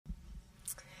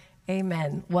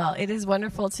Amen. Well, it is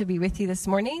wonderful to be with you this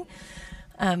morning.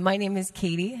 My name is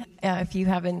Katie. If you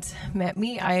haven't met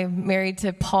me, I'm married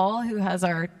to Paul, who has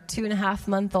our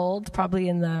 2.5-month-old, probably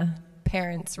in the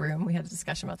parents' room. We had a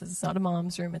discussion about this. It's not a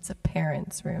mom's room, it's a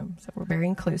parents' room. So we're very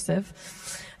inclusive.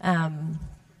 I'm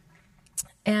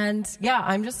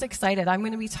just excited. I'm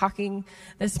going to be talking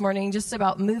this morning just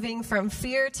about moving from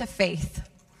fear to faith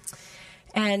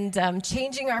and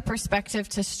changing our perspective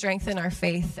to strengthen our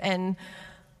faith. And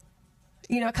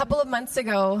a couple of months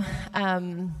ago,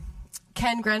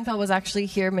 Ken Grenfell was actually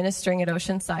here ministering at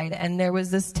Oceanside, and there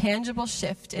was this tangible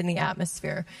shift in the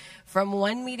atmosphere. From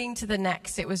one meeting to the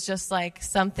next, it was just like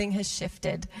something has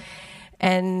shifted.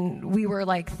 And we were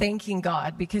like thanking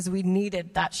God because we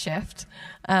needed that shift.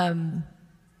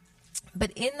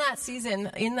 But in that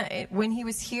season, when he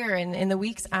was here and in the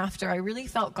weeks after, I really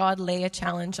felt God lay a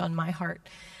challenge on my heart.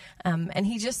 And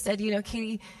he just said,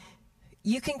 Katie,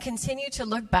 you can continue to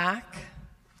look back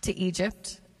to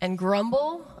Egypt and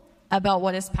grumble about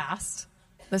what is past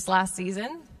this last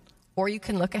season, or you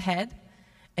can look ahead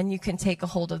and you can take a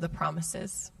hold of the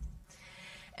promises.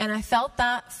 And I felt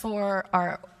that for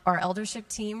our eldership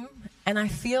team, and I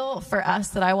feel for us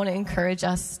that I want to encourage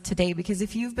us today, because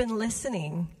if you've been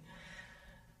listening,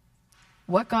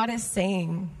 what God is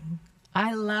saying,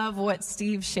 I love what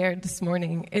Steve shared this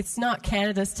morning. It's not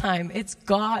Canada's time, it's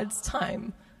God's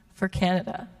time for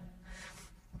Canada.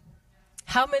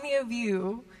 How many of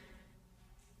you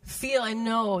feel and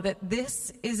know that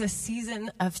this is a season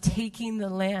of taking the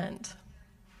land?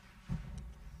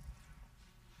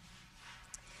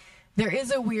 There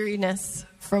is a weariness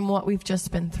from what we've just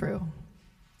been through,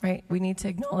 right? We need to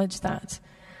acknowledge that.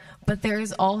 But there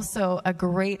is also a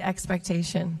great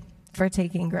expectation for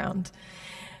taking ground,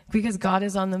 because God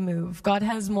is on the move. God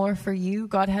has more for you.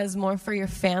 God has more for your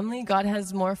family. God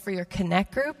has more for your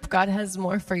connect group. God has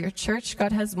more for your church.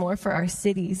 God has more for our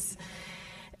cities.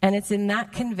 And it's in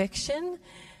that conviction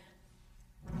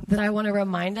that I want to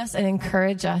remind us and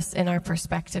encourage us in our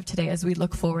perspective today as we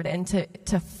look forward, and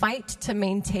to fight to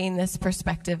maintain this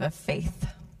perspective of faith.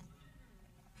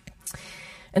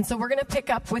 And so we're going to pick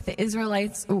up with the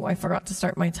Israelites. Oh, I forgot to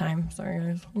start my time. Sorry,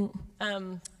 guys.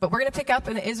 But we're going to pick up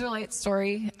in the Israelite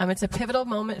story. It's a pivotal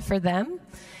moment for them,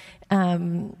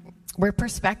 where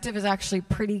perspective is actually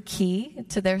pretty key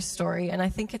to their story. And I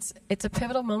think it's a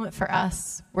pivotal moment for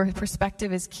us, where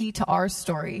perspective is key to our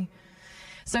story.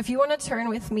 So if you want to turn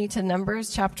with me to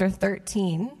Numbers chapter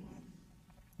 13.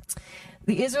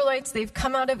 The Israelites, they've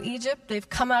come out of Egypt. They've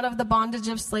come out of the bondage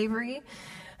of slavery.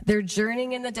 They're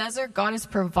journeying in the desert. God is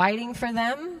providing for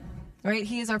them, right?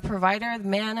 He is our provider,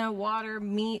 manna, water,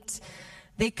 meat.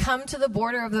 They come to the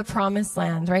border of the promised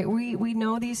land, right? We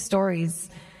know these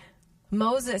stories.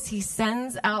 Moses, he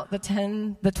sends out the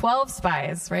 12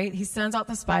 spies, right? He sends out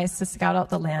the spies to scout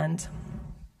out the land.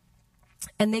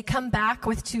 And they come back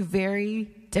with two very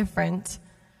different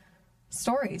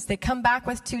stories. They come back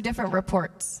with two different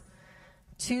reports,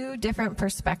 two different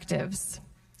perspectives.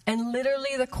 And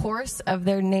literally the course of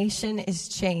their nation is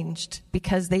changed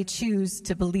because they choose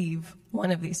to believe one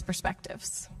of these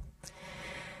perspectives.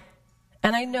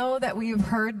 And I know that we've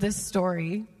heard this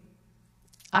story.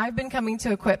 I've been coming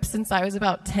to Equip since I was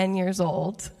about 10 years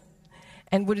old.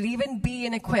 And would it even be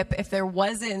an Equip if there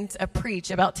wasn't a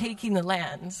preach about taking the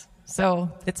land?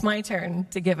 So it's my turn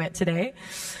to give it today.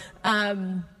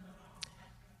 But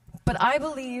I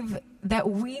believe that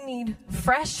we need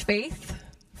fresh faith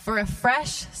for a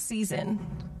fresh season.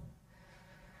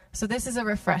 So this is a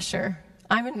refresher.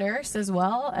 I'm a nurse as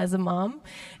well as a mom,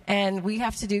 and we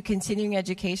have to do continuing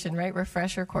education, right?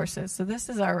 Refresher courses. So this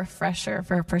is our refresher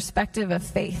for a perspective of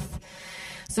faith.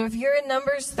 So if you're in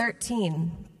Numbers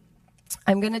 13,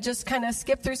 I'm going to just kind of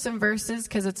skip through some verses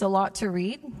because it's a lot to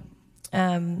read.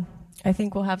 I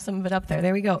think we'll have some of it up there.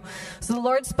 There we go. So the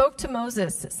Lord spoke to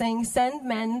Moses, saying, "Send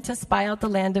men to spy out the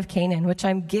land of Canaan, which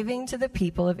I'm giving to the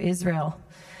people of Israel.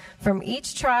 From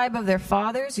each tribe of their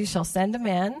fathers you shall send a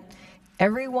man,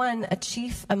 every one a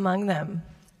chief among them."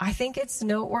 I think it's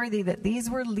noteworthy that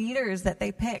these were leaders that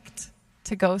they picked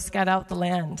to go scout out the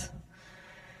land.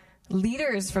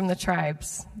 Leaders from the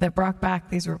tribes that brought back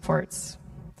these reports.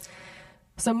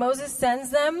 So Moses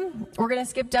sends them. We're going to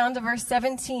skip down to verse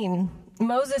 17.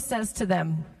 Moses says to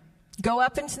them, "Go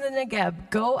up into the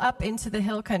Negeb, go up into the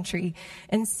hill country,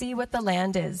 and see what the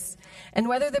land is, and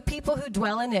whether the people who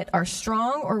dwell in it are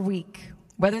strong or weak,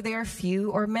 whether they are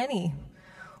few or many,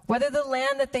 whether the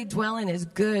land that they dwell in is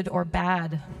good or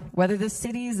bad, whether the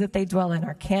cities that they dwell in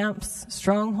are camps,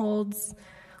 strongholds,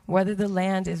 whether the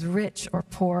land is rich or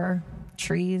poor,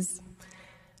 trees.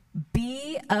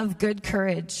 Be of good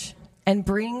courage and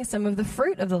bring some of the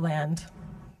fruit of the land."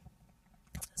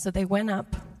 So they went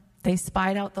up. They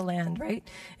spied out the land, right?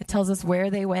 It tells us where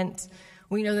they went.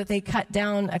 We know that they cut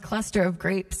down a cluster of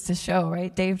grapes to show,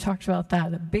 right? Dave talked about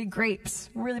that. The big grapes,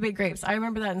 really big grapes. I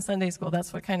remember that in Sunday school.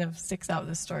 That's what kind of sticks out with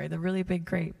this story, the really big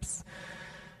grapes.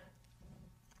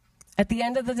 At the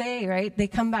end of the day, right, they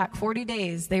come back 40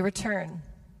 days. They return.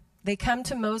 They come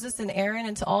to Moses and Aaron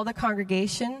and to all the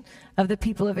congregation of the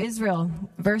people of Israel.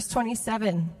 Verse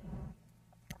 27.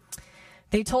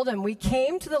 They told him, we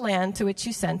came to the land to which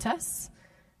you sent us.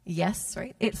 Yes,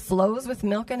 right? It flows with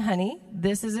milk and honey.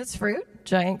 This is its fruit,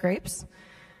 giant grapes.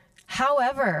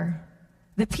 However,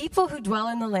 the people who dwell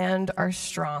in the land are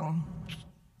strong,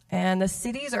 and the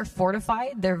cities are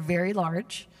fortified. They're very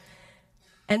large.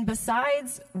 And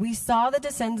besides, we saw the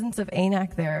descendants of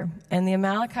Anak there, and the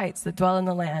Amalekites that dwell in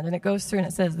the land. And it goes through and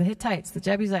it says the Hittites, the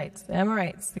Jebusites, the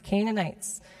Amorites, the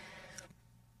Canaanites.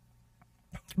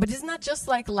 But isn't that just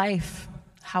like life?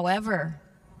 However,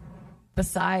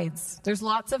 besides, there's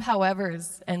lots of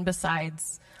howevers and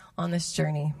besides on this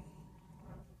journey.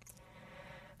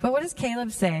 But what does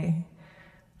Caleb say?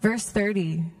 Verse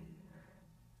 30.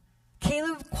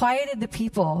 Caleb quieted the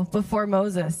people before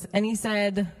Moses, and he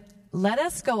said, let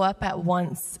us go up at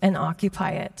once and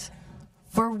occupy it,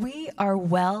 for we are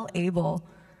well able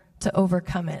to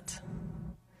overcome it.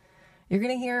 You're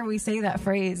going to hear we say that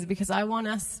phrase because I want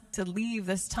us to leave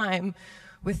this time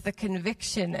with the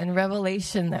conviction and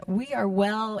revelation that we are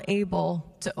well able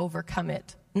to overcome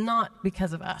it, not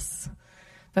because of us,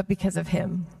 but because of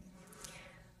him.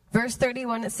 Verse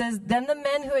 31, it says, then the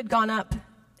men who had gone up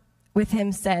with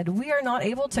him said, we are not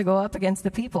able to go up against the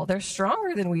people. They're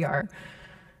stronger than we are.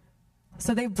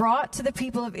 So they brought to the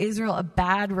people of Israel a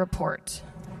bad report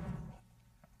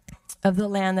of the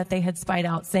land that they had spied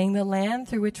out, saying, the land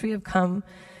through which we have come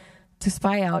to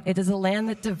spy out, it is a land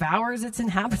that devours its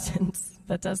inhabitants.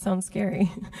 That does sound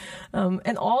scary.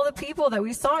 And all the people that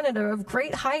we saw in it are of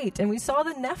great height, and we saw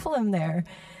the Nephilim there,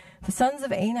 the sons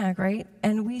of Anak, right?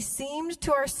 And we seemed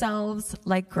to ourselves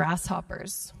like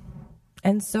grasshoppers,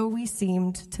 and so we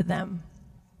seemed to them.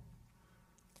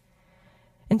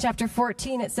 In chapter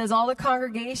 14, it says, all the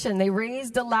congregation, they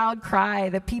raised a loud cry,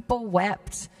 the people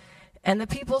wept, and the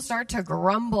people start to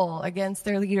grumble against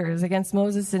their leaders, against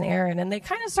Moses and Aaron, and they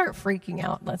kind of start freaking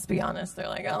out, let's be honest. They're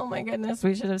like, oh my goodness,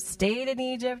 we should have stayed in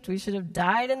Egypt. We should have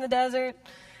died in the desert.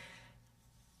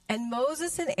 And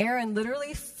Moses and Aaron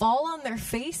literally fall on their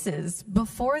faces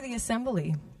before the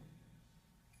assembly.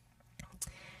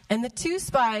 And the two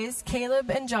spies, Caleb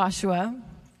and Joshua,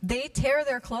 they tear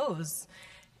their clothes.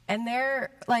 And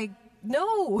they're like,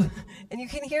 no. And you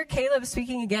can hear Caleb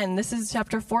speaking again. This is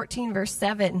chapter 14, verse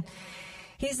 7.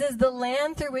 He says, the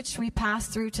land through which we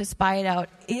passed through to spy it out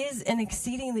is an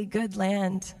exceedingly good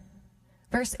land.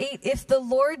 Verse 8, if the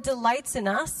Lord delights in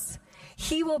us,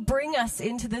 he will bring us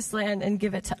into this land and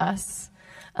give it to us,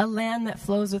 a land that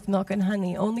flows with milk and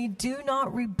honey. Only do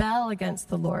not rebel against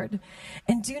the Lord,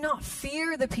 and do not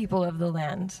fear the people of the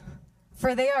land,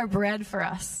 for they are bread for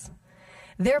us.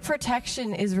 Their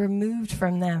protection is removed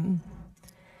from them,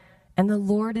 and the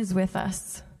Lord is with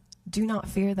us. Do not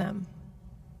fear them.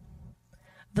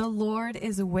 The Lord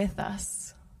is with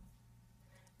us.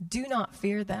 Do not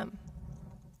fear them.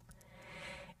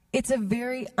 It's a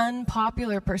very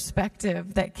unpopular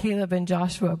perspective that Caleb and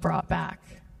Joshua brought back.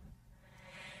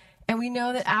 And we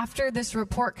know that after this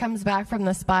report comes back from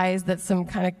the spies, that some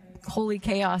kind of holy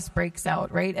chaos breaks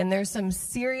out, right? And there's some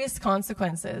serious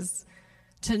consequences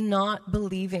to not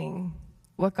believing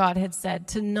what God had said,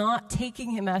 to not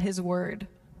taking him at his word.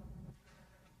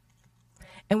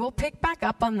 And we'll pick back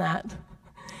up on that.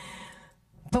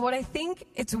 But what I think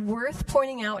it's worth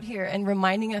pointing out here and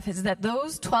reminding of is that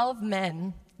those 12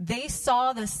 men, they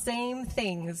saw the same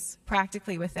things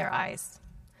practically with their eyes.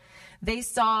 They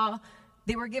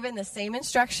were given the same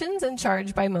instructions and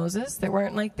charged by Moses. They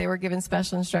weren't like they were given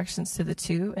special instructions to the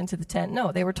 2 and to the 10.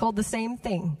 No, they were told the same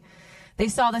thing. They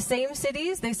saw the same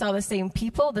cities. They saw the same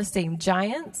people, the same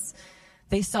giants.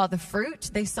 They saw the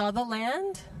fruit. They saw the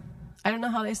land. I don't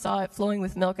know how they saw it flowing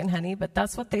with milk and honey, but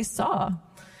that's what they saw.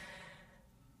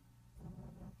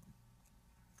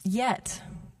 Yet,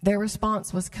 their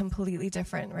response was completely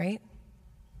different, right?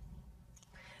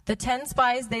 The 10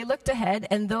 spies, they looked ahead,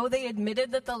 and though they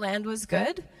admitted that the land was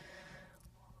good,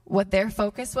 what their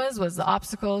focus was the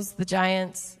obstacles, the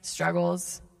giants,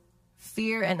 struggles,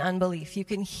 fear, and unbelief. You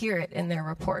can hear it in their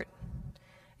report.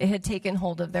 It had taken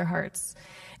hold of their hearts.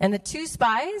 And the 2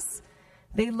 spies,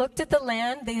 they looked at the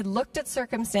land, they had looked at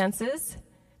circumstances,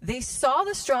 they saw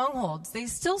the strongholds, they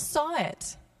still saw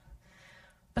it.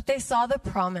 But they saw the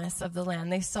promise of the land.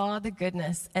 They saw the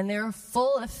goodness, and they were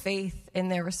full of faith in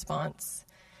their response.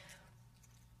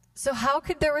 So how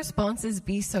could their responses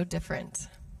be so different?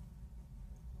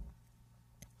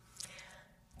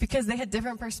 Because they had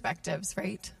different perspectives,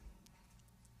 right?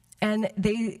 And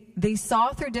they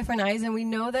saw through different eyes, and we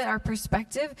know that our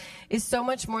perspective is so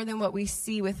much more than what we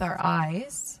see with our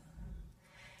eyes.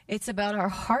 It's about our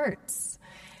hearts.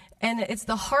 And it's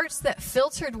the hearts that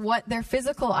filtered what their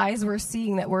physical eyes were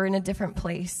seeing that were in a different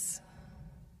place.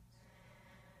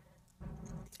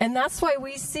 And that's why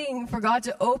we sing for God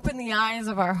to open the eyes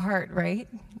of our heart, right?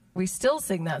 We still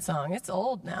sing that song. It's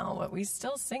old now, but we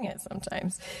still sing it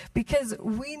sometimes. Because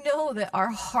we know that our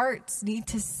hearts need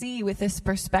to see with this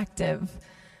perspective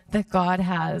that God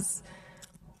has.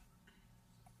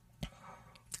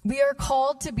 We are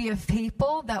called to be a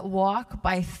people that walk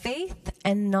by faith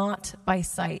and not by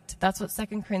sight. That's what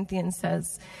 2 Corinthians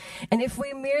says. And if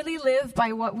we merely live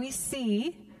by what we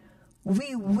see,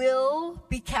 we will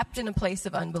be kept in a place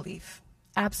of unbelief.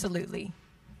 Absolutely.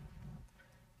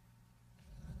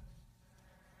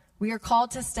 We are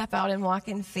called to step out and walk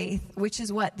in faith, which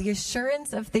is what? The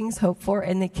assurance of things hoped for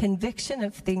and the conviction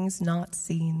of things not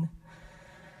seen.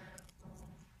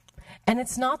 And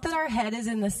it's not that our head is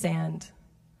in the sand.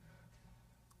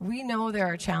 We know there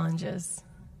are challenges.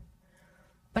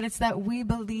 But it's that we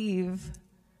believe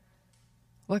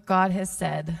what God has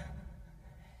said.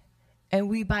 And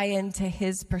we buy into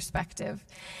his perspective.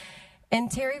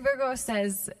 And Terry Virgo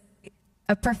says,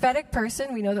 a prophetic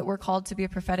person, we know that we're called to be a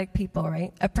prophetic people,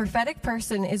 right? A prophetic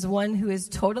person is one who is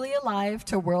totally alive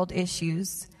to world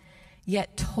issues,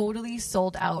 yet totally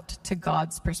sold out to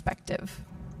God's perspective.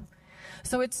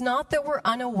 So it's not that we're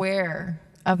unaware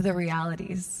of the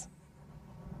realities.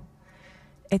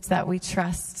 It's that we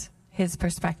trust his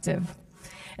perspective.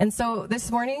 And so this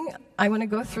morning, I want to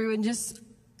go through and just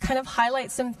kind of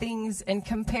highlight some things and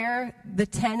compare the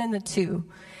 10 and the 2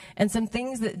 and some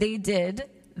things that they did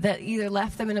that either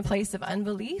left them in a place of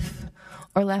unbelief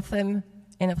or left them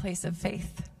in a place of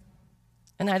faith.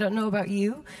 And I don't know about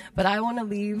you, but I want to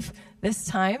leave this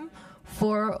time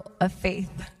for a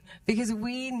faith, because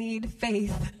we need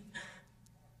faith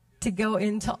to go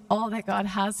into all that God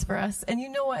has for us. And you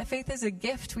know what? Faith is a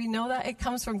gift. We know that it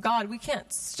comes from God. We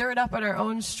can't stir it up in our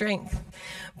own strength.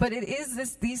 But it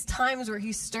is these times where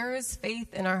he stirs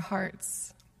faith in our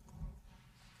hearts.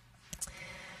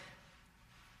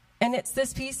 And it's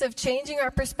this piece of changing our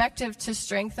perspective to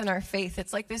strengthen our faith.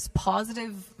 It's like this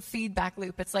positive feedback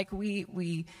loop. It's like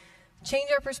we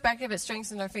change our perspective, it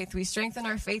strengthens our faith. We strengthen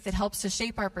our faith, it helps to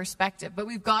shape our perspective. But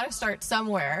we've got to start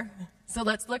somewhere. So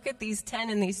let's look at these 10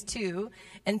 and these 2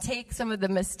 and take some of the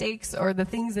mistakes or the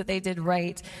things that they did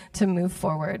right to move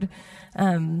forward.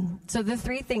 So the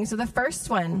 3 things. So the first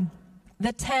one,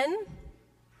 the 10,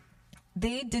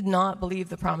 they did not believe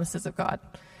the promises of God.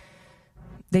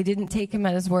 They didn't take him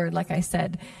at his word, like I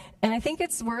said. And I think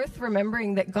it's worth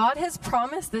remembering that God has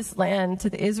promised this land to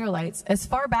the Israelites as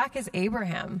far back as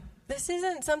Abraham. This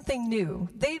isn't something new.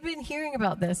 They'd been hearing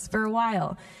about this for a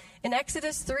while. In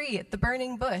Exodus 3, at the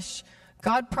burning bush,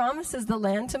 God promises the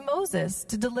land to Moses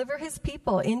to deliver his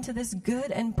people into this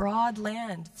good and broad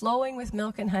land, flowing with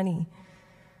milk and honey.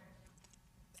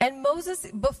 And Moses,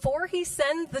 before he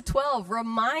sends the 12,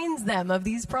 reminds them of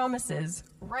these promises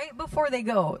right before they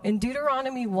go. In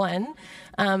Deuteronomy 1,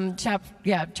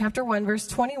 chapter 1, verse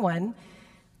 21,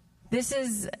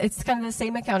 it's kind of the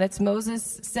same account. It's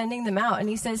Moses sending them out. And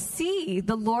he says, "See,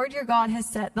 the Lord your God has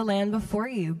set the land before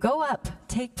you. Go up,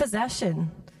 take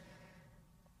possession.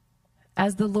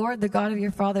 As the Lord, the God of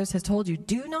your fathers, has told you,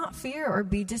 do not fear or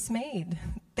be dismayed."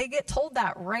 They get told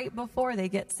that right before they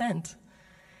get sent.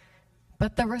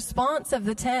 But the response of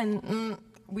the 10,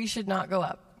 we should not go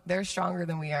up. They're stronger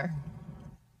than we are.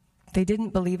 They didn't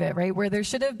believe it, right? Where there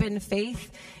should have been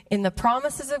faith in the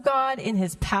promises of God, in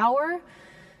his power,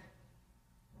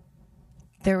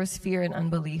 there was fear and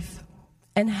unbelief.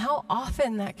 And how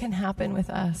often that can happen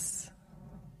with us.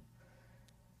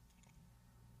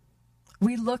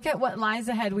 We look at what lies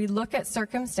ahead. We look at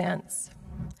circumstance.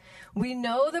 We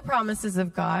know the promises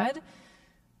of God.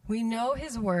 We know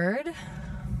his word.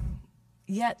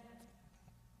 Yet,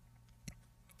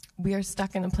 we are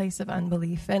stuck in a place of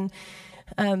unbelief. And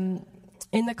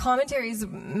in the commentaries,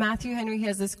 Matthew Henry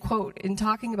has this quote in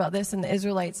talking about this and the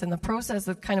Israelites and the process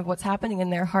of kind of what's happening in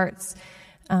their hearts.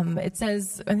 It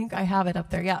says, I think I have it up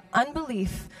there. Yeah.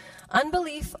 Unbelief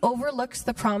overlooks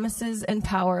the promises and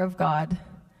power of God,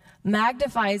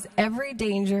 magnifies every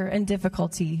danger and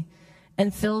difficulty,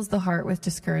 and fills the heart with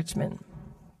discouragement.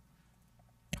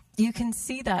 You can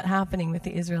see that happening with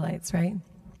the Israelites, right?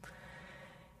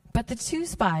 But the 2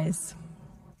 spies,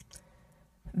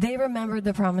 they remembered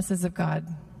the promises of God,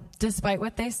 despite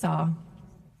what they saw.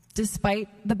 Despite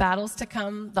the battles to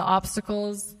come, the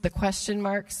obstacles, the question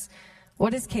marks,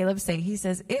 what does Caleb say? He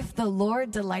says, if the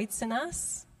Lord delights in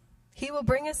us, he will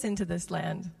bring us into this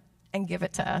land and give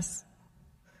it to us.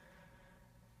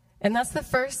 And that's the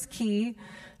first key,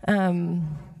 the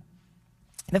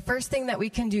first thing that we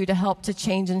can do to help to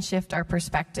change and shift our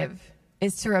perspective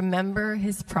is to remember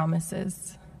his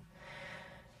promises.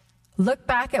 Look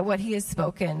back at what he has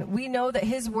spoken. We know that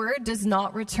his word does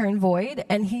not return void,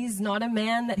 and he's not a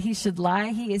man that he should lie.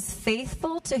 He is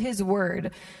faithful to his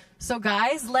word. So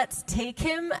guys, let's take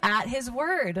him at his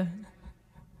word.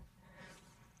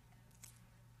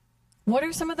 What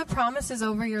are some of the promises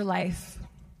over your life,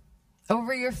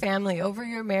 over your family, over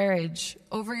your marriage,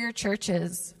 over your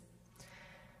churches?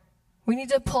 We need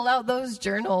to pull out those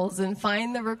journals and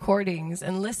find the recordings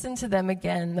and listen to them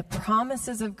again, the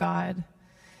promises of God.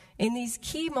 In these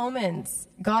key moments,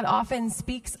 God often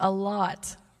speaks a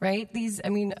lot, right?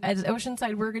 At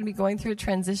Oceanside, we're going to be going through a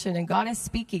transition, and God is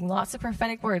speaking lots of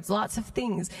prophetic words, lots of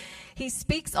things. He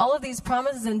speaks all of these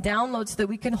promises and downloads so that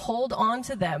we can hold on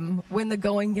to them when the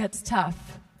going gets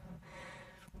tough.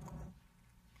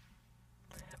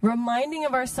 Reminding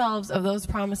of ourselves of those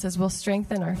promises will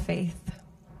strengthen our faith.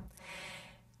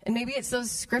 And maybe it's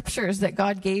those scriptures that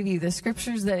God gave you, the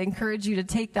scriptures that encourage you to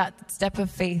take that step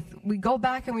of faith. We go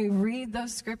back and we read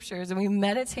those scriptures and we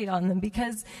meditate on them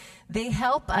because they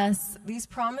help us, these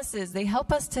promises, they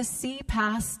help us to see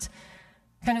past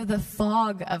kind of the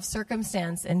fog of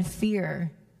circumstance and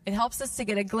fear. It helps us to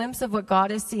get a glimpse of what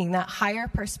God is seeing, that higher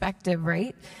perspective,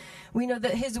 right? We know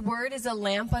that his word is a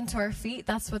lamp unto our feet.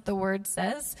 That's what the word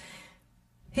says.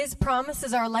 His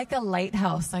promises are like a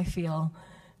lighthouse, I feel.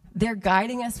 They're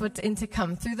guiding us what's in to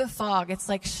come. Through the fog, it's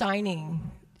like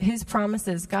shining. His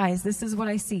promises, guys, this is what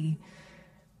I see.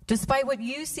 Despite what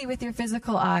you see with your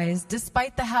physical eyes,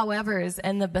 despite the howevers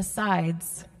and the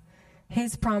besides,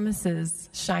 his promises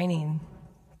shining.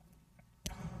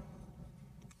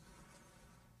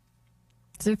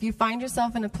 So if you find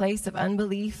yourself in a place of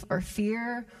unbelief or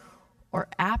fear or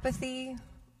apathy,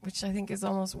 which I think is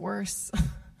almost worse,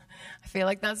 I feel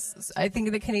like I think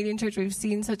in the Canadian church, we've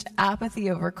seen such apathy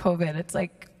over COVID. It's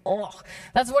like,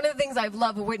 that's one of the things I've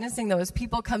loved witnessing, though, is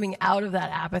people coming out of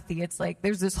that apathy. It's like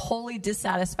there's this holy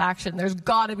dissatisfaction. There's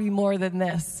got to be more than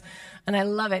this. And I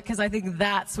love it because I think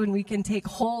that's when we can take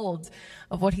hold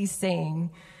of what he's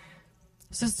saying.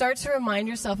 So start to remind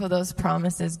yourself of those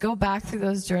promises. Go back through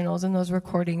those journals and those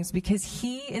recordings because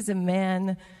he is a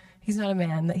man. He's not a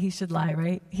man that he should lie,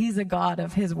 right? He's a God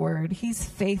of his word. He's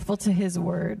faithful to his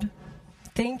word.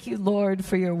 Thank you, Lord,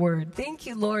 for your word. Thank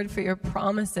you, Lord, for your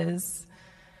promises.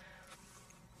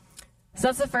 So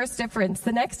that's the first difference.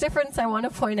 The next difference I want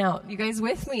to point out, you guys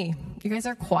with me? You guys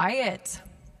are quiet.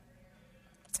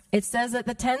 It says that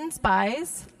the 10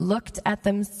 spies looked at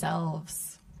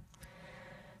themselves.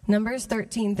 Numbers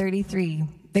 13:33.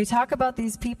 They talk about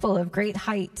these people of great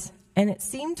height, and we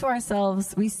seem to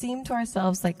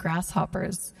ourselves like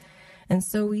grasshoppers, and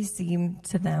so we seem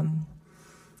to them.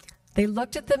 They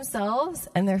looked at themselves,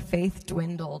 and their faith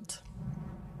dwindled.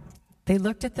 They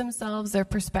looked at themselves, their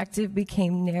perspective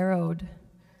became narrowed.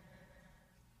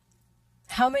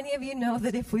 How many of you know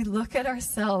that if we look at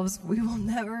ourselves, we will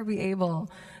never be able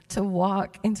to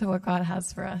walk into what God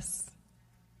has for us?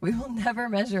 We will never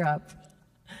measure up,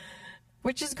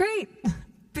 which is great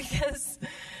because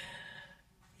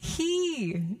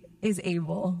he is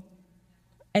able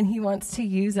and he wants to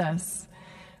use us.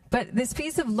 But this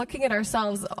piece of looking at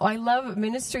ourselves, I love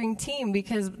ministering team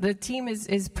because the team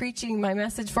is preaching my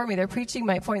message for me. They're preaching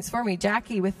my points for me.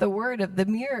 Jackie with the word of the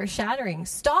mirror shattering.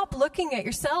 Stop looking at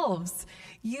yourselves.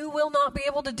 You will not be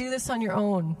able to do this on your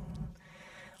own.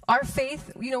 Our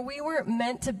faith, we weren't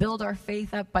meant to build our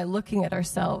faith up by looking at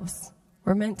ourselves.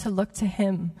 We're meant to look to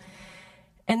him.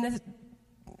 And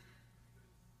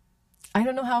I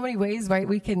don't know how many ways, right,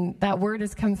 that word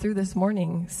has come through this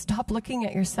morning. Stop looking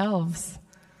at yourselves.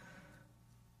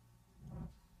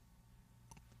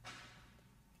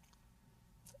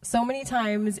 So many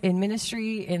times in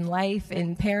ministry, in life,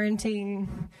 in parenting,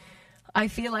 I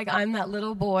feel like I'm that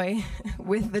little boy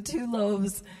with the 2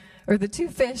 loaves, or the 2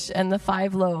 fish and the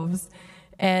 5 loaves,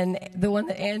 and the one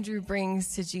that Andrew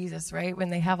brings to Jesus, right, when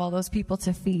they have all those people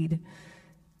to feed.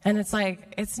 And it's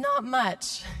like, it's not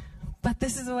much, but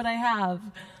this is what I have.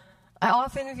 I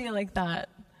often feel like that.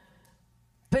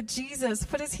 But Jesus,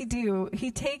 what does he do?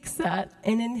 He takes that,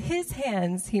 and in his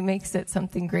hands, he makes it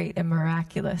something great and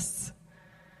miraculous.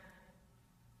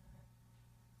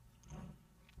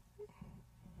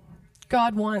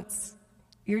 God wants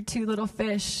your 2 little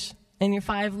fish and your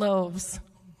 5 loaves.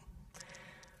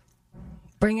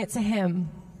 Bring it to him.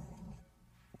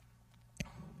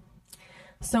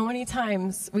 So many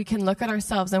times we can look at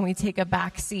ourselves and we take a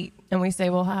back seat and we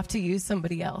say, we'll have to use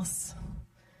somebody else.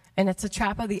 And it's a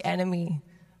trap of the enemy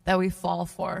that we fall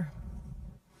for.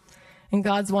 And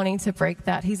God's wanting to break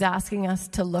that. He's asking us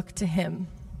to look to him.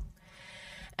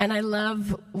 And I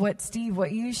love what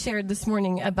you shared this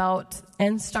morning about,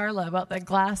 and Starla, about the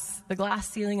glass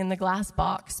ceiling and the glass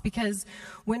box. Because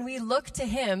when we look to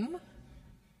him,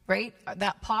 right,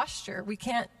 that posture, we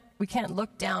can't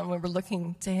look down when we're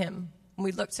looking to him. When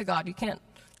we look to God, you can't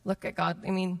look at God.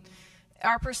 I mean,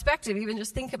 our perspective, even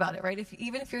just think about it, right?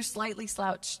 Even if you're slightly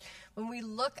slouched, when we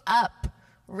look up,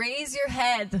 raise your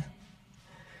head.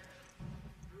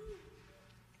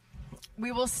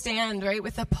 We will stand, right,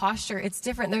 with a posture. It's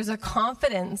different. There's a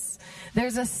confidence.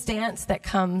 There's a stance that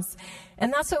comes.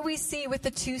 And that's what we see with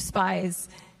the two spies.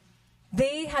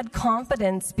 They had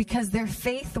confidence because their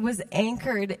faith was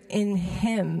anchored in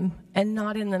him and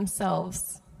not in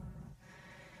themselves.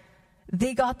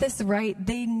 They got this right.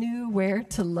 They knew where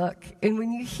to look. And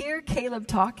when you hear Caleb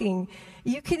talking,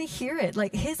 you can hear it.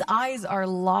 Like, his eyes are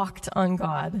locked on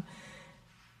God.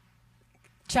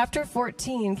 Chapter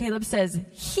 14, Caleb says,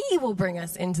 he will bring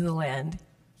us into the land.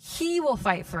 He will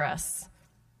fight for us.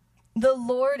 The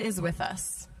Lord is with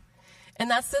us.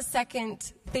 And that's the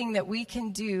second thing that we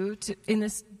can do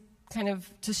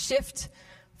to shift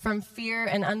from fear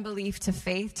and unbelief to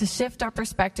faith, to shift our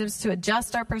perspectives, to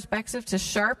adjust our perspective, to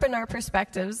sharpen our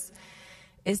perspectives,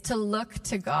 is to look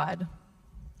to God.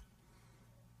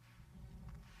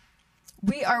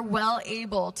 We are well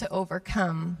able to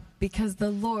overcome because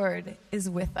the Lord is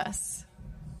with us.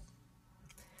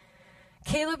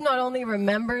 Caleb not only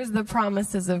remembers the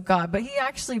promises of God, but he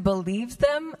actually believes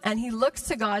them, and he looks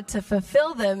to God to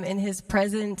fulfill them in his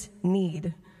present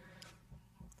need.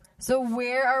 So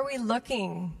where are we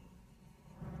looking?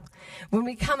 When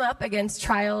we come up against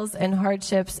trials and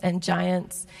hardships and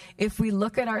giants, if we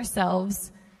look at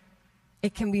ourselves,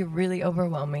 it can be really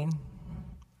overwhelming.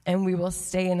 And we will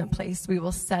stay in a place, we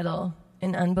will settle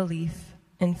in unbelief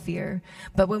and fear.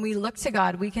 But when we look to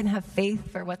God, we can have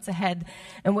faith for what's ahead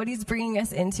and what he's bringing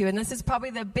us into. And this is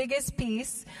probably the biggest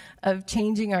piece of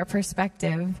changing our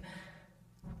perspective.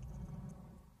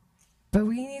 But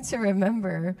we need to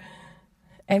remember,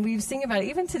 and we've seen about it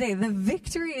even today, the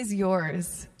victory is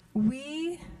yours.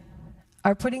 We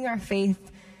are putting our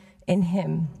faith in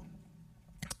him,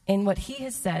 in what he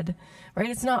has said,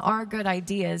 right? It's not our good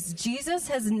ideas. Jesus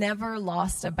has never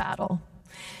lost a battle.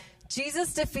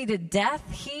 Jesus defeated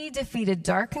death. He defeated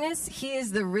darkness. He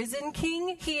is the risen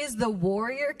king. He is the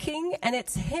warrior king. And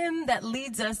it's him that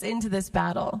leads us into this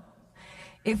battle.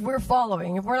 If we're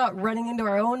following, if we're not running into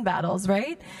our own battles,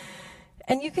 right?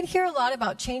 And you can hear a lot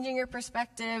about changing your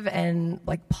perspective and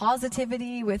like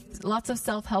positivity with lots of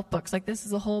self-help books. Like, this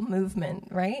is a whole movement,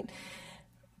 right?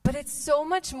 But it's so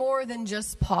much more than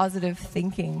just positive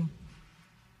thinking.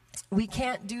 We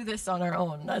can't do this on our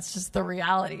own. That's just the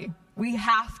reality. We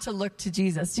have to look to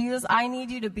Jesus. Jesus, I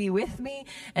need you to be with me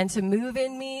and to move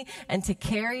in me and to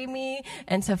carry me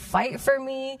and to fight for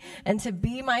me and to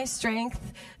be my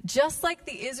strength. Just like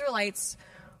the Israelites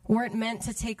weren't meant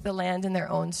to take the land in their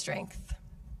own strength.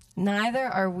 Neither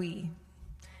are we.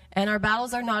 And our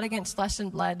battles are not against flesh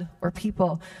and blood or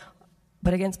people,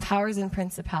 but against powers and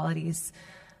principalities.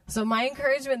 So my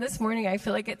encouragement this morning, I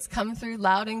feel like it's come through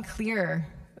loud and clear.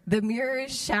 The mirror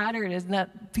is shattered in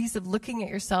that piece of looking at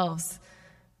yourselves.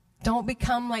 Don't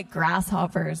become like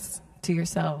grasshoppers to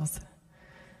yourselves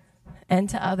and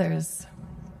to others.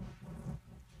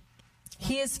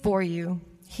 He is for you.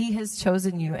 He has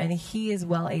chosen you, and he is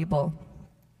well able.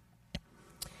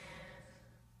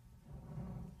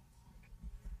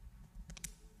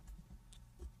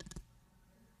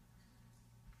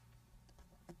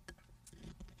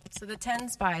 So the 10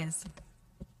 spies,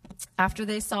 after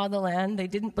they saw the land, they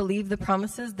didn't believe the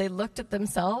promises. They looked at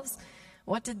themselves.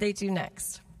 What did they do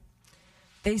next?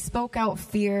 They spoke out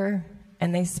fear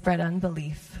and they spread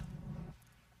unbelief.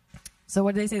 So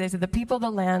what did they say? They said, the people of the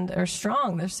land are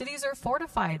strong. Their cities are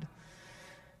fortified.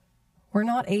 We're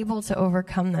not able to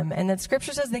overcome them. And the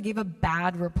scripture says they gave a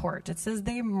bad report. It says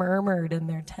they murmured in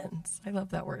their tents. I love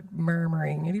that word,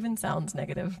 murmuring. It even sounds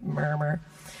negative, murmur.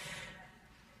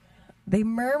 They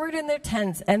murmured in their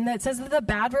tents, and it says that the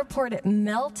bad report, it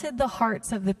melted the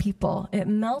hearts of the people. It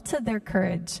melted their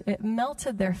courage. It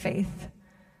melted their faith.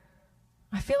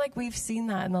 I feel like we've seen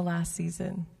that in the last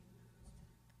season.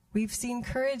 We've seen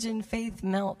courage and faith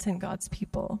melt in God's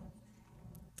people.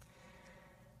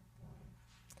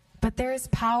 But there is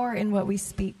power in what we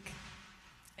speak,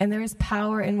 and there is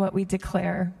power in what we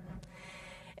declare.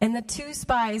 And the two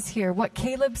spies here, what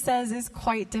Caleb says is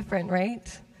quite different,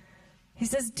 right? He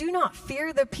says, do not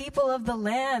fear the people of the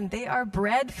land. They are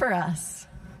bread for us.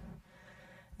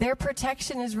 Their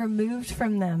protection is removed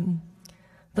from them.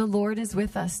 The Lord is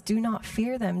with us. Do not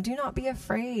fear them. Do not be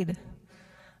afraid.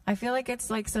 I feel like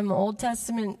it's like some Old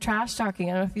Testament trash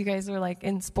talking. I don't know if you guys are like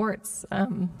in sports.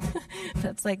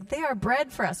 That's like, they are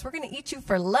bread for us. We're going to eat you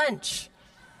for lunch.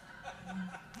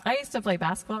 I used to play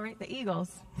basketball, right? The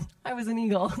Eagles. I was an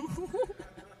Eagle.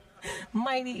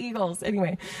 Mighty Eagles.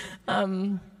 Anyway,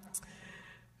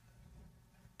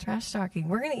 trash talking.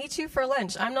 We're going to eat you for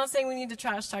lunch. I'm not saying we need to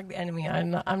trash talk the enemy.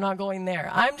 I'm not going there.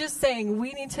 I'm just saying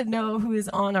we need to know who is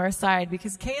on our side,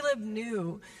 because Caleb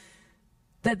knew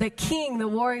that the king, the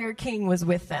warrior king, was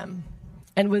with them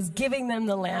and was giving them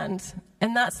the land.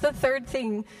 And that's the third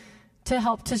thing to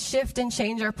help to shift and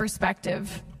change our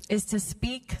perspective, is to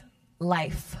speak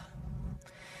life.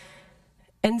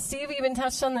 And Steve even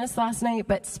touched on this last night,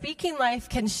 but speaking life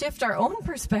can shift our own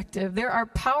perspective. There are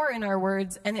power in our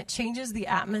words, and it changes the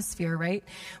atmosphere, right?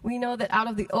 We know that out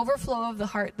of the overflow of the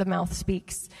heart, the mouth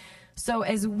speaks. So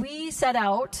as we set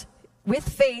out with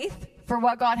faith for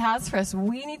what God has for us,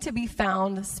 we need to be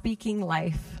found speaking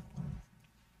life.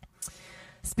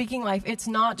 Speaking life. It's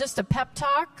not just a pep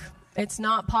talk. It's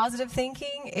not positive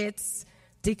thinking. It's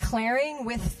declaring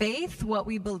with faith what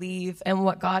we believe and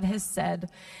what God has said.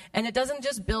 And it doesn't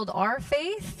just build our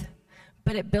faith,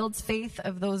 but it builds faith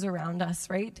of those around us,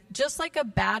 right? Just like a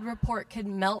bad report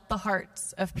can melt the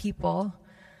hearts of people,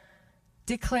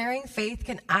 declaring faith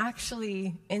can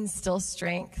actually instill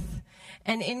strength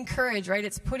and encourage, right?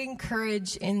 It's putting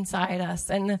courage inside us.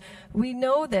 And we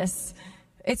know this.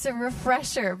 It's a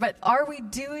refresher, but are we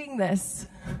doing this?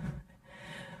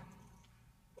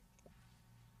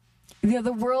 You know,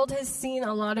 the world has seen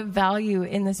a lot of value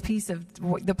in this piece of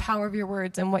the power of your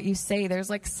words and what you say. There's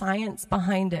like science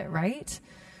behind it, right?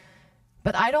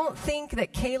 But I don't think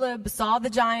that Caleb saw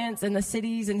the giants and the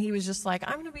cities and he was just like,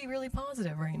 I'm going to be really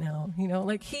positive right now. You know,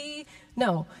 like he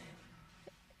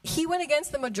went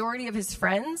against the majority of his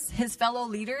friends, his fellow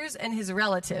leaders, and his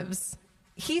relatives.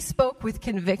 He spoke with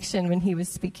conviction when he was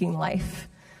speaking life.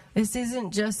 This isn't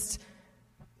just,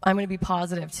 I'm going to be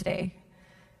positive today.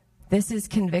 This is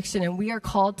conviction, and we are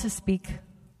called to speak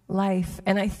life.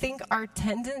 And I think our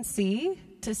tendency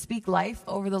to speak life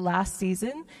over the last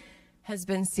season has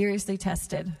been seriously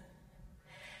tested.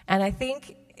 And I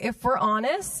think if we're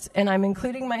honest, and I'm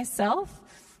including myself,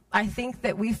 I think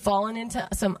that we've fallen into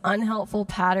some unhelpful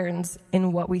patterns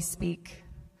in what we speak.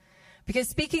 Because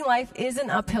speaking life is an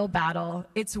uphill battle.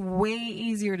 It's way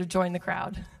easier to join the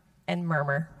crowd and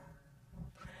murmur.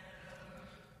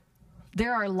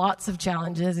 There are lots of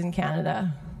challenges in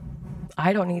Canada.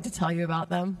 I don't need to tell you about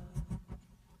them.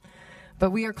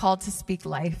 But we are called to speak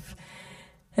life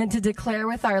and to declare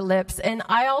with our lips. And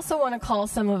I also want to call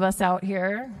some of us out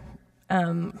here,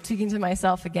 speaking to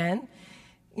myself again.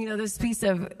 You know, this piece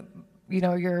of, you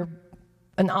know, you're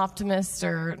an optimist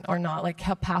or not, like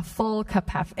cup half full, cup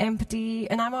half empty.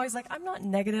 And I'm always like, I'm not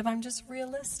negative, I'm just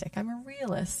realistic. I'm a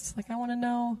realist. Like, I want to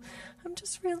know, I'm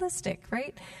just realistic,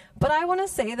 right? But I want to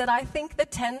say that I think the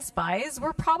 10 spies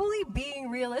were probably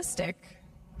being realistic.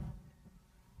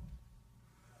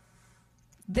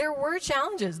 There were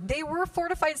challenges. They were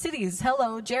fortified cities.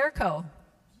 Hello, Jericho.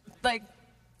 Like,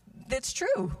 it's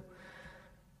true.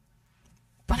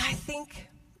 But I think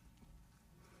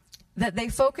that they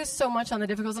focus so much on the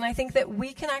difficulties, and I think that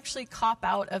we can actually cop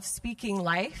out of speaking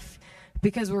life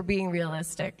because we're being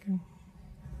realistic.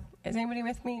 Is anybody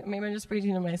with me? Maybe I'm just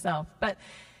preaching to myself. But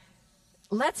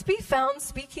let's be found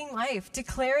speaking life,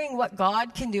 declaring what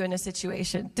God can do in a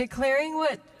situation, declaring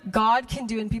what God can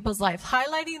do in people's life,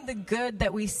 highlighting the good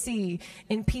that we see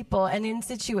in people and in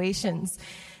situations,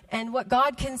 and what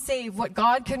God can save, what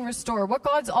God can restore, what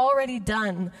God's already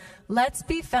done. Let's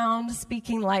be found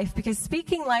speaking life, because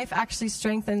speaking life actually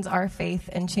strengthens our faith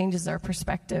and changes our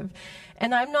perspective.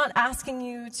 And I'm not asking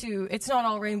you to, it's not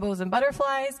all rainbows and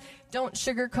butterflies. Don't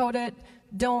sugarcoat it.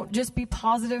 Don't just be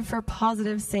positive for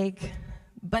positive's sake.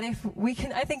 But if we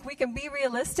can, I think we can be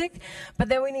realistic, but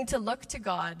then we need to look to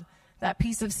God, that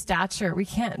piece of stature. We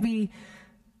can't be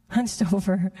hunched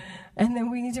over. And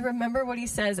then we need to remember what he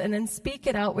says and then speak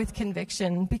it out with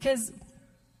conviction. Because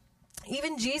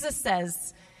even Jesus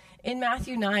says in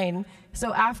Matthew 9,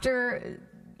 so after,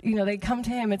 you know, they come to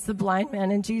him, it's the blind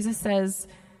man, and Jesus says,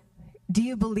 do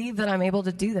you believe that I'm able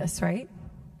to do this, right?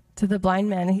 To the blind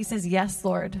man. And he says, yes,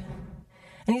 Lord.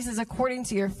 And he says, according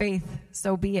to your faith,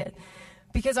 so be it.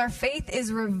 Because our faith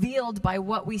is revealed by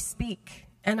what we speak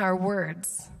and our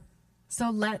words. So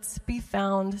let's be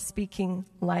found speaking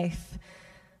life.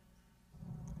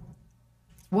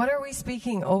 What are we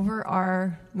speaking over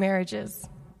our marriages?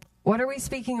 What are we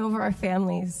speaking over our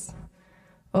families?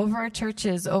 over our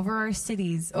churches, over our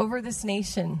cities, over this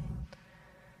nation?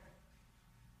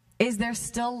 Is there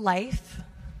still life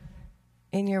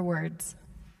in your words?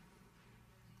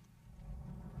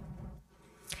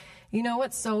 You know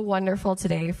what's so wonderful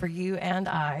today for you and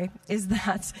I is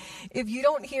that if you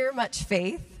don't hear much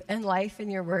faith and life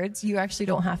in your words, you actually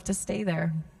don't have to stay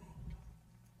there.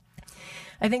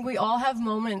 I think we all have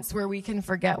moments where we can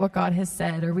forget what God has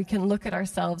said, or we can look at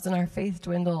ourselves and our faith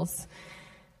dwindles,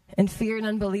 and fear and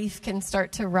unbelief can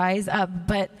start to rise up,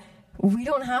 but we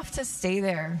don't have to stay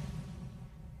there.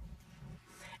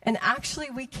 And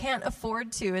actually, we can't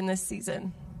afford to in this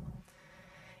season.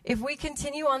 If we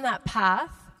continue on that path,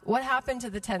 what happened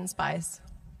to the 10 spies?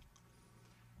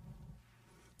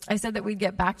 I said that we'd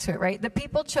get back to it, right? The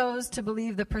people chose to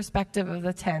believe the perspective of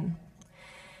the 10.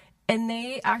 And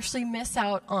they actually miss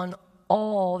out on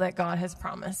all that God has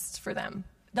promised for them.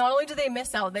 Not only do they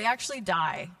miss out, they actually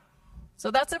die.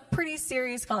 So that's a pretty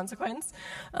serious consequence.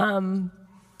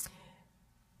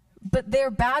 But their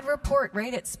bad report,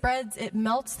 right, it spreads, it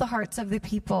melts the hearts of the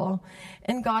people.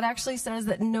 And God actually says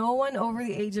that no one over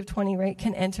the age of 20, right,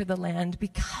 can enter the land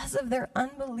because of their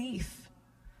unbelief.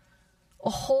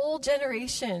 A whole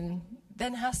generation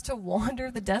then has to wander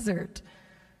the desert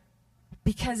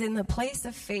because in the place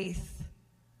of faith,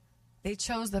 they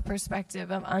chose the perspective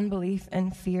of unbelief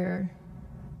and fear.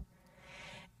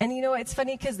 And you know, it's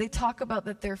funny because they talk about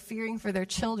that they're fearing for their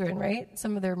children, right?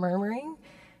 Some of their murmuring.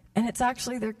 And it's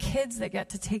actually their kids that get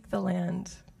to take the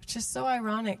land, which is so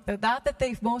ironic. That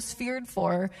they've most feared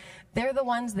for, they're the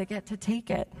ones that get to take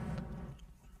it.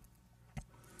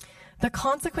 The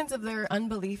consequence of their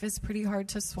unbelief is pretty hard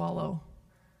to swallow.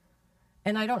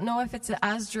 And I don't know if it's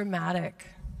as dramatic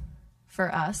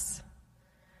for us,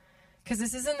 because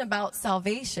this isn't about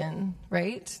salvation,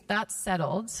 right? That's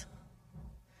settled.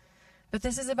 But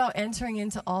this is about entering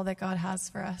into all that God has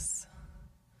for us.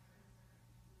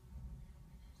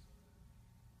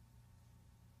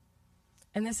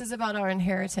 And this is about our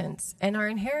inheritance. And our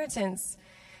inheritance,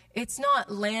 it's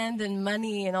not land and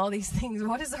money and all these things.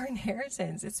 What is our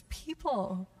inheritance? It's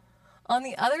people. On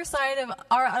the other side of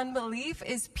our unbelief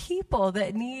is people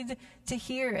that need to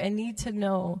hear and need to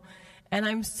know. And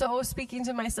I'm so speaking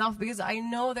to myself because I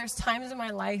know there's times in my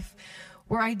life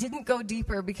where I didn't go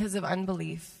deeper because of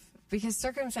unbelief. Because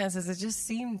circumstances, it just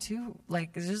seemed too,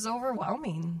 it's just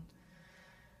overwhelming.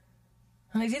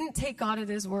 And I didn't take God at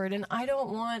his word. And I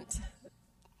don't want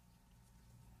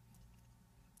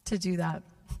to do that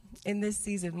in this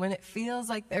season when it feels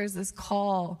like there's this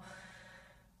call,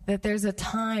 that there's a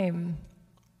time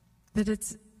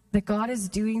that God is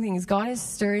doing things, God is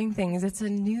stirring things. It's a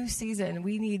new season.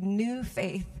 We need new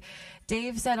faith.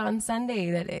 Dave said on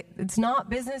Sunday that it's not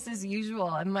business as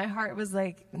usual, and my heart was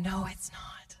like, no, it's not.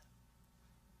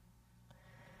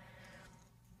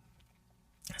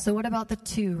 So what about the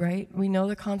 2, right? We know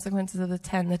the consequences of the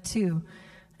 10, the 2.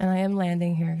 And I am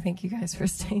landing here. Thank you guys for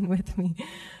staying with me.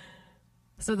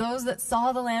 So those that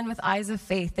saw the land with eyes of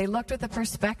faith, they looked with a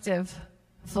perspective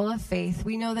full of faith.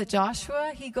 We know that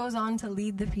Joshua, he goes on to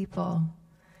lead the people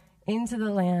into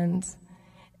the land.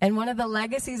 And one of the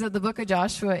legacies of the book of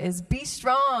Joshua is be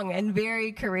strong and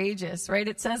very courageous, right?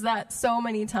 It says that so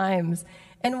many times.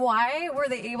 And why were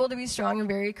they able to be strong and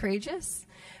very courageous?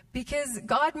 Because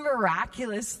God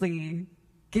miraculously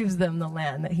gives them the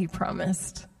land that he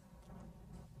promised.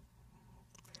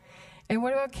 And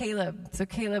what about Caleb? So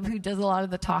Caleb, who does a lot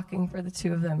of the talking for the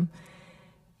 2 of them.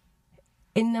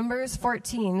 In Numbers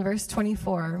 14, verse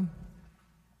 24,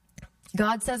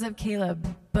 God says of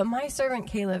Caleb, but my servant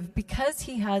Caleb, because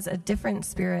he has a different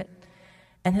spirit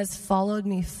and has followed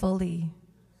me fully,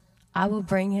 I will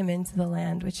bring him into the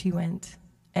land which he went,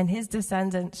 and his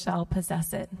descendants shall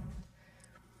possess it.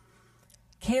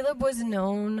 Caleb was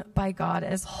known by God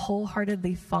as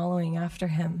wholeheartedly following after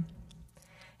him.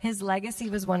 His legacy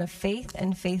was one of faith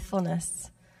and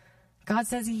faithfulness. God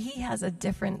says he has a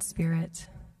different spirit.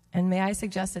 And may I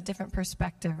suggest a different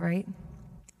perspective, right?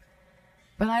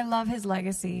 But I love his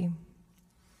legacy.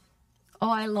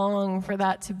 Oh, I long for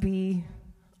that to be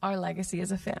our legacy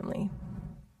as a family.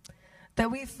 That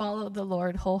we followed the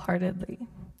Lord wholeheartedly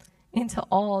into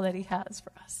all that he has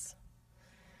for us.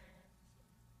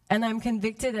 And I'm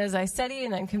convicted as I study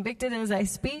and I'm convicted as I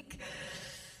speak.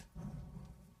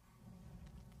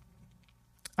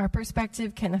 Our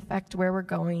perspective can affect where we're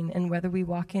going and whether we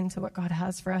walk into what God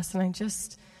has for us. And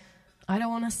I don't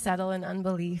want to settle in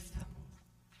unbelief.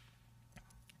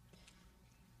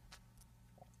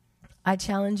 I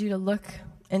challenge you to look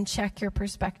and check your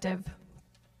perspective.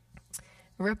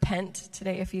 Repent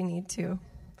today if you need to.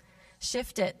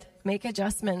 Shift it. Make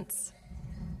adjustments.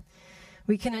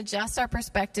 We can adjust our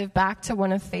perspective back to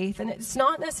one of faith. And it's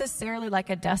not necessarily like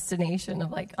a destination of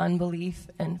like unbelief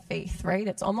and faith, right?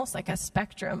 It's almost like a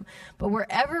spectrum. But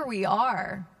wherever we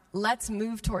are, let's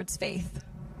move towards faith.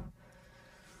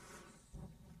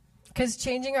 Because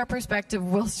changing our perspective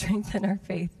will strengthen our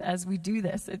faith as we do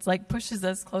this. It's like pushes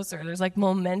us closer. There's like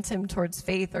momentum towards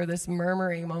faith, or this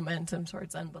murmuring momentum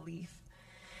towards unbelief.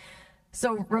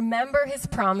 So remember his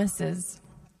promises.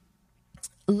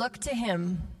 Look to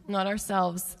him, not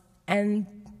ourselves, and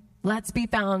let's be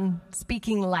found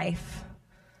speaking life.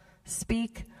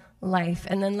 Speak life,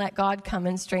 and then let God come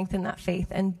and strengthen that faith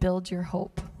and build your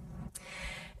hope.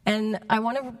 And I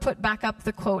want to put back up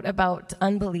the quote about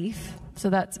unbelief. So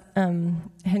that's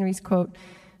Henry's quote.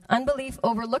 Unbelief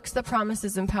overlooks the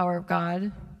promises and power of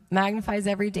God, magnifies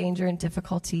every danger and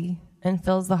difficulty, and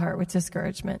fills the heart with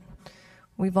discouragement.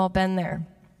 We've all been there.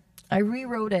 I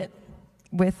rewrote it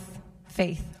with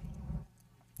faith.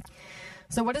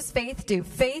 So what does faith do?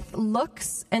 Faith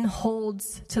looks and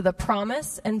holds to the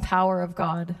promise and power of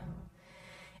God.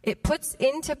 It puts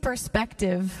into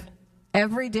perspective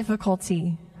every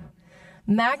difficulty,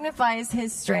 magnifies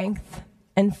his strength,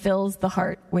 and fills the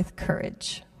heart with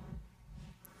courage.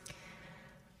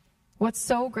 What's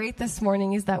so great this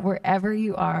morning is that wherever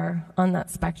you are on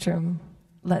that spectrum,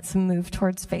 let's move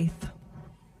towards faith.